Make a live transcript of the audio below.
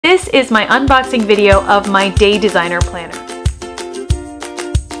This is my unboxing video of my Day Designer Planner.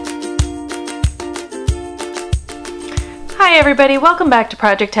 Hi everybody, welcome back to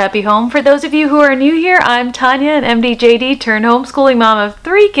Project Happy Home. For those of you who are new here, I'm Tanya, an MD-JD turned homeschooling mom of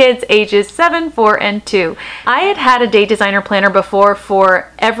 3 kids ages 7, 4, and 2. I had a Day Designer Planner before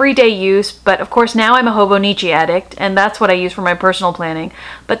for everyday use, but of course now I'm a Hobonichi addict and that's what I use for my personal planning.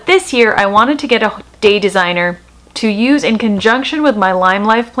 But this year I wanted to get a Day Designer to use in conjunction with my Lime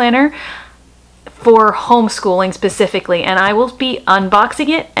Life planner for homeschooling specifically, and I will be unboxing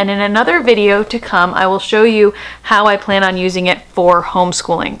it, and in another video to come I will show you how I plan on using it for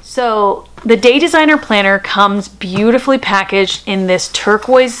homeschooling. So the Day Designer Planner comes beautifully packaged in this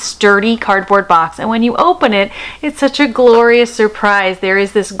turquoise sturdy cardboard box, and when you open it, it's such a glorious surprise. There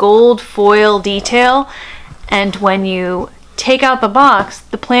is this gold foil detail, and when you take out the box,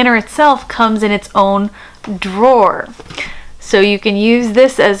 the planner itself comes in its own drawer. So you can use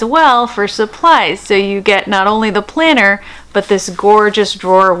this as well for supplies. So you get not only the planner, but this gorgeous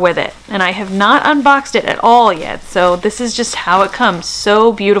drawer with it. And I have not unboxed it at all yet. So this is just how it comes,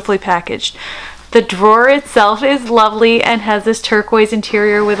 so beautifully packaged. The drawer itself is lovely and has this turquoise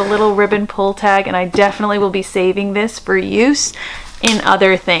interior with a little ribbon pull tag, and I definitely will be saving this for use in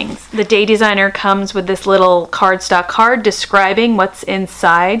other things. The Day Designer comes with this little cardstock card describing what's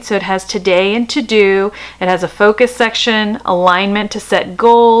inside. So it has today and to do, it has a focus section, alignment to set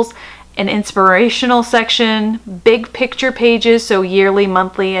goals, an inspirational section, big picture pages, so yearly,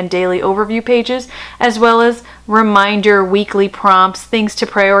 monthly, and daily overview pages, as well as reminder, weekly prompts, things to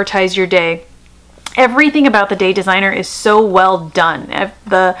prioritize your day. Everything about the Day Designer is so well done.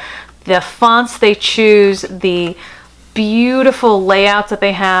 The fonts they choose, the beautiful layouts that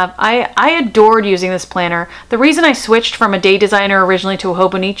they have. I adored using this planner. The reason I switched from a Day Designer originally to a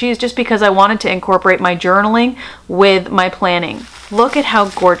Hobonichi is just because I wanted to incorporate my journaling with my planning. Look at how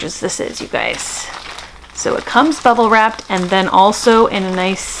gorgeous this is, you guys. So it comes bubble wrapped and then also in a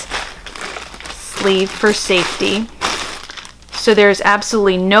nice sleeve for safety. So there's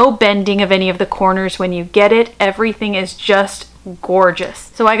absolutely no bending of any of the corners when you get it. Everything is just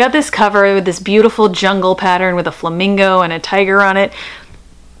gorgeous. So I got this cover with this beautiful jungle pattern with a flamingo and a tiger on it.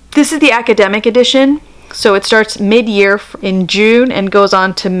 This is the academic edition, so it starts mid-year in June and goes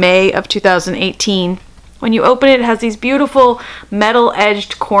on to May of 2018. When you open it, it has these beautiful metal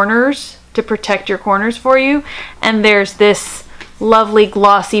edged corners to protect your corners for you, and there's this lovely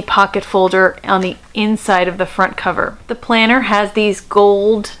glossy pocket folder on the inside of the front cover. The planner has these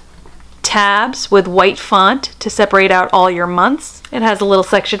gold tabs with white font to separate out all your months. It has a little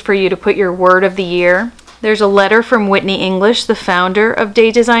section for you to put your word of the year. There's a letter from Whitney English, the founder of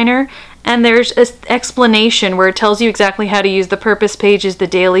Day Designer, and there's an explanation where it tells you exactly how to use the purpose pages, the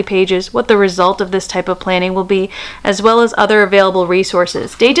daily pages, what the result of this type of planning will be, as well as other available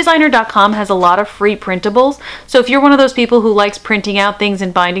resources. Daydesigner.com has a lot of free printables, so if you're one of those people who likes printing out things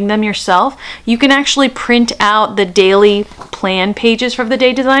and binding them yourself, you can actually print out the daily plan pages from the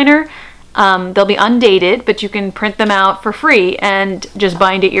Day Designer. They'll be undated, but you can print them out for free and just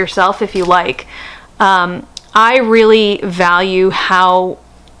bind it yourself if you like. I really value how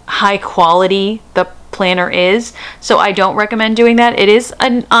high quality the planner is, so I don't recommend doing that. It is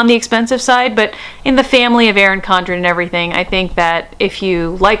on the expensive side, but in the family of Erin Condren and everything, I think that if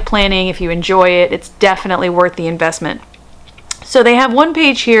you like planning, if you enjoy it, it's definitely worth the investment. So they have one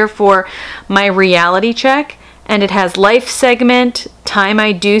page here for my reality check, and it has life segment, time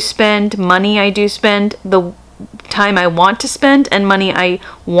I do spend, money I do spend, the time I want to spend, and money I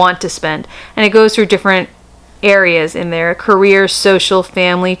want to spend. And it goes through different areas in there: career, social,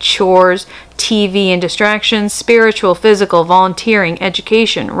 family, chores, TV and distractions, spiritual, physical, volunteering,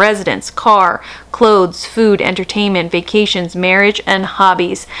 education, residence, car, clothes, food, entertainment, vacations, marriage, and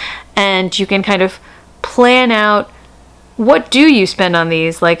hobbies. And you can kind of plan out, what do you spend on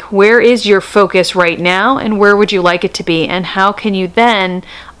these? Like, where is your focus right now and where would you like it to be? And how can you then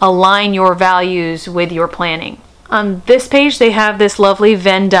align your values with your planning? On this page, they have this lovely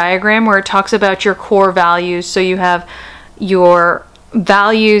Venn diagram where it talks about your core values. So you have your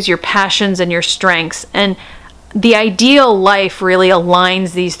values, your passions, and your strengths. And the ideal life really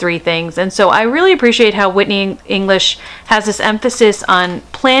aligns these 3 things. And so I really appreciate how Whitney English has this emphasis on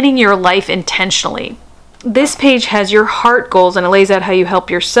planning your life intentionally. This page has your heart goals, and it lays out how you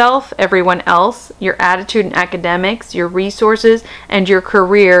help yourself, everyone else, your attitude and academics, your resources, and your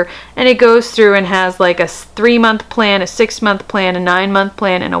career. And it goes through and has like a 3-month plan, a 6-month plan, a 9-month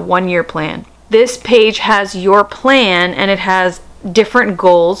plan, and a 1-year plan. This page has your plan, and it has different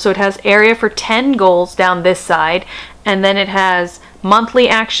goals. So it has area for 10 goals down this side, and then it has monthly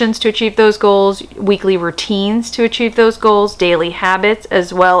actions to achieve those goals, weekly routines to achieve those goals, daily habits,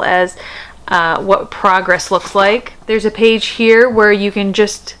 as well as what progress looks like. There's a page here where you can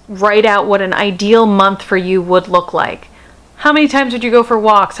just write out what an ideal month for you would look like. How many times would you go for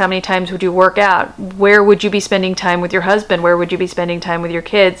walks? How many times would you work out? Where would you be spending time with your husband? Where would you be spending time with your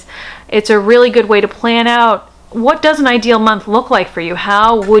kids? It's a really good way to plan out what does an ideal month look like for you?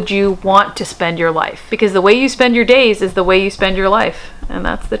 How would you want to spend your life? Because the way you spend your days is the way you spend your life, and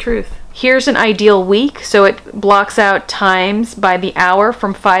that's the truth. Here's an ideal week, so it blocks out times by the hour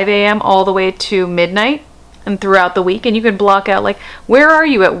from 5 a.m. all the way to midnight and throughout the week, and you can block out like, where are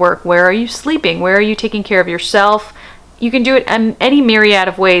you at work? Where are you sleeping? Where are you taking care of yourself? You can do it in any myriad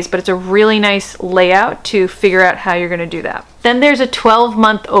of ways, but it's a really nice layout to figure out how you're going to do that. Then there's a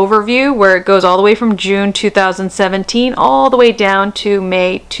 12-month overview where it goes all the way from June 2017 all the way down to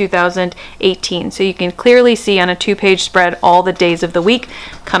May 2018. So you can clearly see on a 2-page spread all the days of the week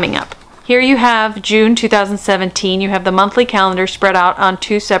coming up. Here you have June 2017. You have the monthly calendar spread out on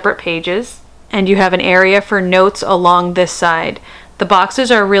 2 separate pages, and you have an area for notes along this side. The boxes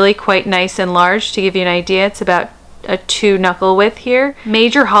are really quite nice and large. To give you an idea, it's about a 2 knuckle width here.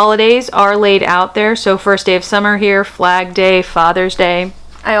 Major holidays are laid out there, so first day of summer here, Flag Day, Father's Day.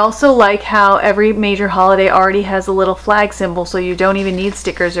 I also like how every major holiday already has a little flag symbol, so you don't even need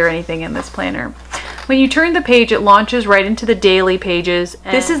stickers or anything in this planner. When you turn the page, it launches right into the daily pages.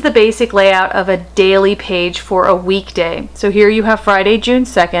 This is the basic layout of a daily page for a weekday. So here you have Friday, June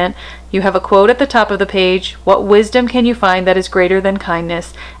 2nd. You have a quote at the top of the page. What wisdom can you find that is greater than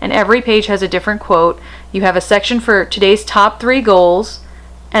kindness? And every page has a different quote. You have a section for today's top 3 goals,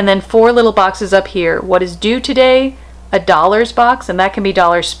 and then 4 little boxes up here. What is due today? A dollars box, and that can be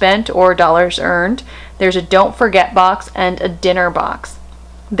dollars spent or dollars earned. There's a don't forget box and a dinner box.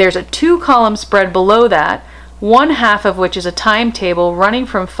 There's a 2-column spread below that, 1/2 of which is a timetable running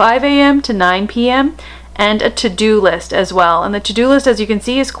from 5 a.m. to 9 p.m. and a to-do list as well. And the to-do list, as you can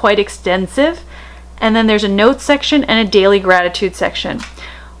see, is quite extensive. And then there's a notes section and a daily gratitude section.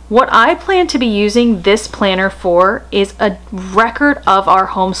 What I plan to be using this planner for is a record of our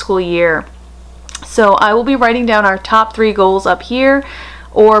homeschool year. So I will be writing down our top 3 goals up here,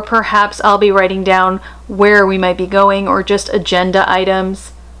 or perhaps I'll be writing down where we might be going or just agenda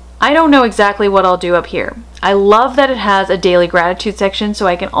items. I don't know exactly what I'll do up here. I love that it has a daily gratitude section so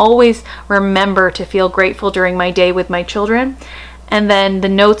I can always remember to feel grateful during my day with my children. And then the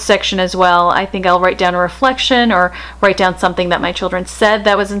notes section as well. I think I'll write down a reflection or write down something that my children said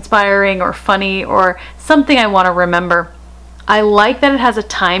that was inspiring or funny or something I want to remember. I like that it has a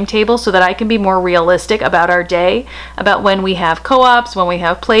timetable so that I can be more realistic about our day, about when we have co-ops, when we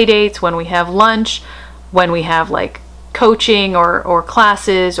have play dates, when we have lunch, when we have like coaching or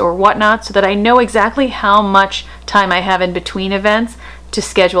classes or whatnot, so that I know exactly how much time I have in between events to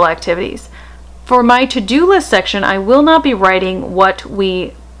schedule activities. For my to-do list section, I will not be writing what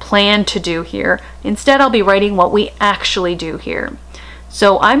we plan to do here. Instead, I'll be writing what we actually do here.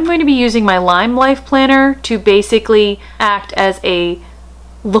 So I'm going to be using my Lime Life planner to basically act as a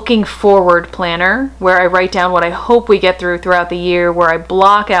looking forward planner, where I write down what I hope we get throughout the year, where I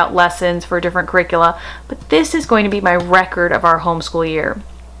block out lessons for different curricula. But this is going to be my record of our homeschool year.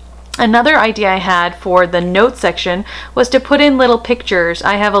 Another idea I had for the notes section was to put in little pictures.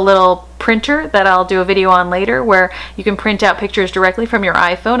 I have a little printer that I'll do a video on later where you can print out pictures directly from your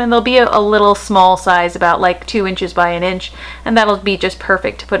iPhone, and they'll be a little small size, about like 2 inches by 1 inch, and that'll be just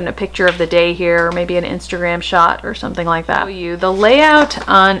perfect to put in a picture of the day here, or maybe an Instagram shot or something like that. The layout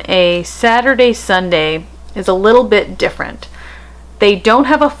on a Saturday, Sunday is a little bit different. They don't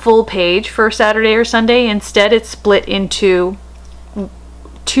have a full page for Saturday or Sunday. Instead, it's split into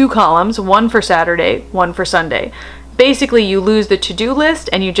 2 columns, one for Saturday, one for Sunday. Basically, you lose the to-do list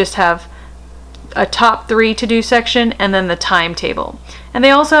and you just have a top 3 to-do section and then the timetable. And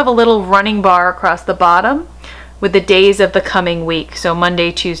they also have a little running bar across the bottom with the days of the coming week. So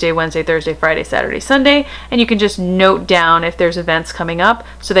Monday, Tuesday, Wednesday, Thursday, Friday, Saturday, Sunday. And you can just note down if there's events coming up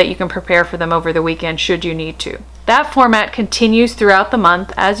so that you can prepare for them over the weekend should you need to. That format continues throughout the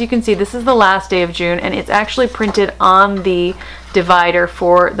month. As you can see, this is the last day of June, and it's actually printed on the divider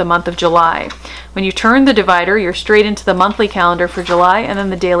for the month of July. When you turn the divider, you're straight into the monthly calendar for July, and then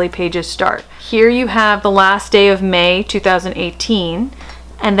the daily pages start. Here you have the last day of May 2018,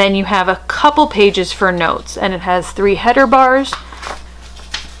 and then you have a couple pages for notes, and it has 3 header bars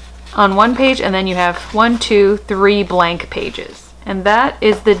on one page, and then you have 1, 2, 3 blank pages. And that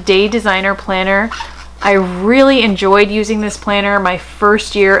is the Day Designer Planner. I really enjoyed using this planner my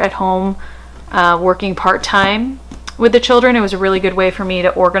first year at home working part-time with the children, it was a really good way for me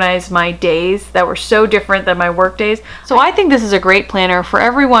to organize my days that were so different than my work days. So I think this is a great planner for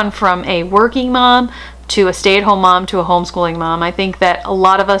everyone from a working mom to a stay-at-home mom to a homeschooling mom. I think that a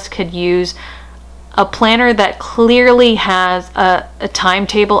lot of us could use a planner that clearly has a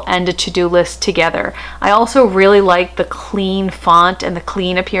timetable and a to-do list together. I also really like the clean font and the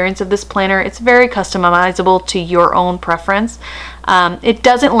clean appearance of this planner. It's very customizable to your own preference. It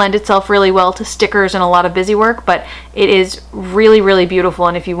doesn't lend itself really well to stickers and a lot of busy work, but it is really, really beautiful.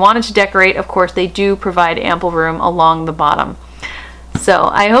 And if you wanted to decorate, of course, they do provide ample room along the bottom. So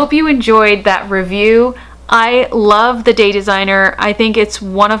I hope you enjoyed that review. I love the Day Designer. I think it's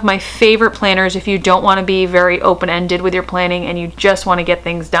one of my favorite planners if you don't want to be very open-ended with your planning and you just want to get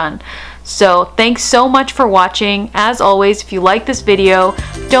things done. So thanks so much for watching. As always, if you like this video,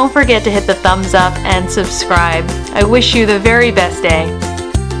 don't forget to hit the thumbs up and subscribe. I wish you the very best day.